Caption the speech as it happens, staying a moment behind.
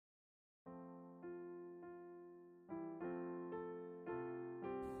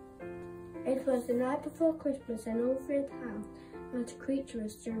It was the night before Christmas, and all through the house not a creature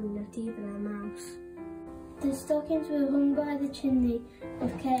was stirring, not even a mouse. The stockings were hung by the chimney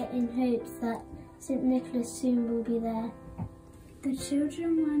of care in hopes that St. Nicholas soon will be there. The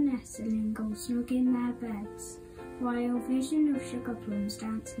children were nestling all snug in their beds, while vision of sugar plums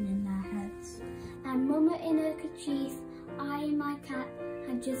dancing in their heads. And Mama in her kerchief, I in my cap,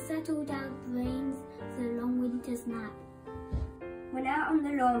 had just settled out the reins for the long winter's nap. When out on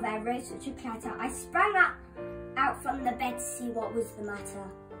the lawn there rose such a clatter, I sprang out from the bed to see what was the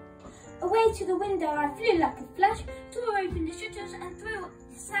matter. Away to the window I flew like a flash, tore open the shutters and threw up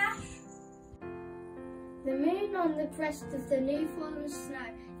the sash. The moon on the breast of the new fallen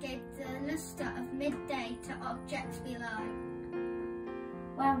snow gave the lustre of midday to objects below.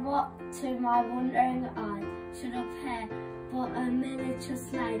 When what to my wondering eye should appear but a miniature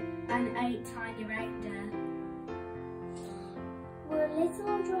sleigh and 8 tiny reindeer. Were little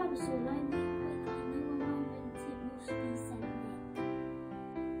old rabbits all lonely and quick, I knew a moment it must be St. Nick.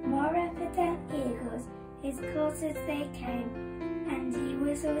 More rapid than eagles, his coursers they came, and he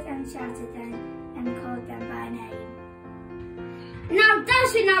whistled and shouted them, and called them by name. Now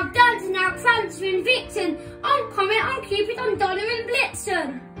Dashing, now Dancing, now Prancing, Vixen, on Comet, on Cupid, on Donner and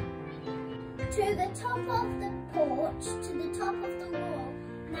Blitzen. To the top of the porch, to the top of the wall,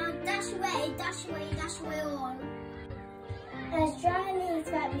 now dash away, dash away, dash away all. As dry leaves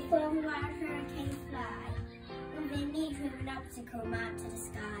right before the wild hurricane fly, moving neat with an obstacle mount to the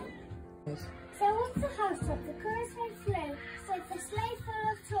sky. So once the house top, the chorus went through, said the sleigh full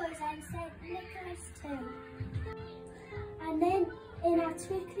of toys and St. Nicholas too. And then in a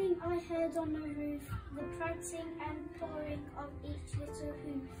twinkling I heard on the roof the prancing and pouring of each little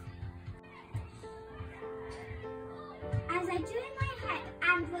hoof. As I drew in my head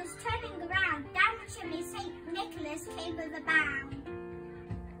and was turning around, down the chimney St. Nicholas came with a bound.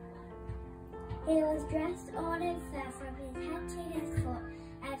 He was dressed all in fur from his head to his foot,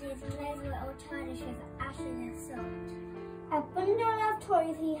 and his clothes were all tarnished with ashes and salt. A bundle of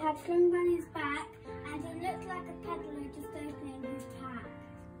toys he had slung on his back, and he looked like a peddler just opening his pack.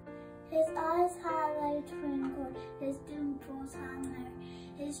 His eyes how they twinkled, his dimples how merry,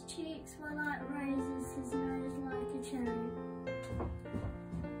 his cheeks were like roses, his nose like a cherry.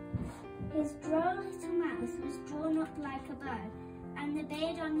 His droll little mouth was drawn up like a bow, and the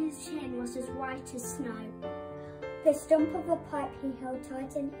beard on his chin was as white as snow. The stump of a pipe he held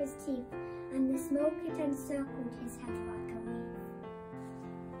tight in his teeth, and the smoke it encircled his head like a wreath.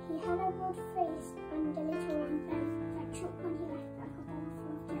 He had a broad face and a little round belly that shook when he left like a bowl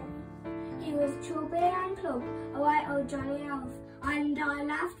full of jelly. He was chubby and plump, a white old jolly elf, and I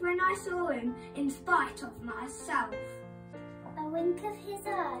laughed when I saw him, in spite of myself. A wink of his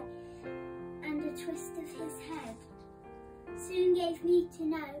eye and a twist of his head soon gave me to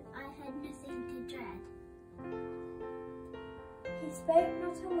know I had nothing to dread. He spoke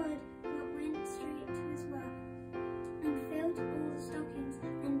not a word, but went straight to his work, and filled all the stockings,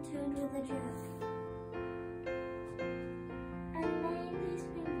 and turned with a jerk, and laid his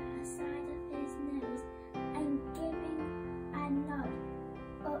finger aside of his nose, and giving a nod,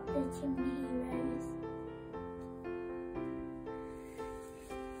 up the chimney he rose.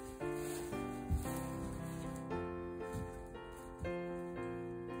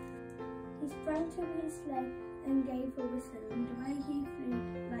 He sprang to his sleigh and gave a whistle, and away he flew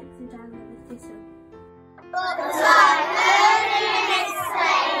like the down of a thistle.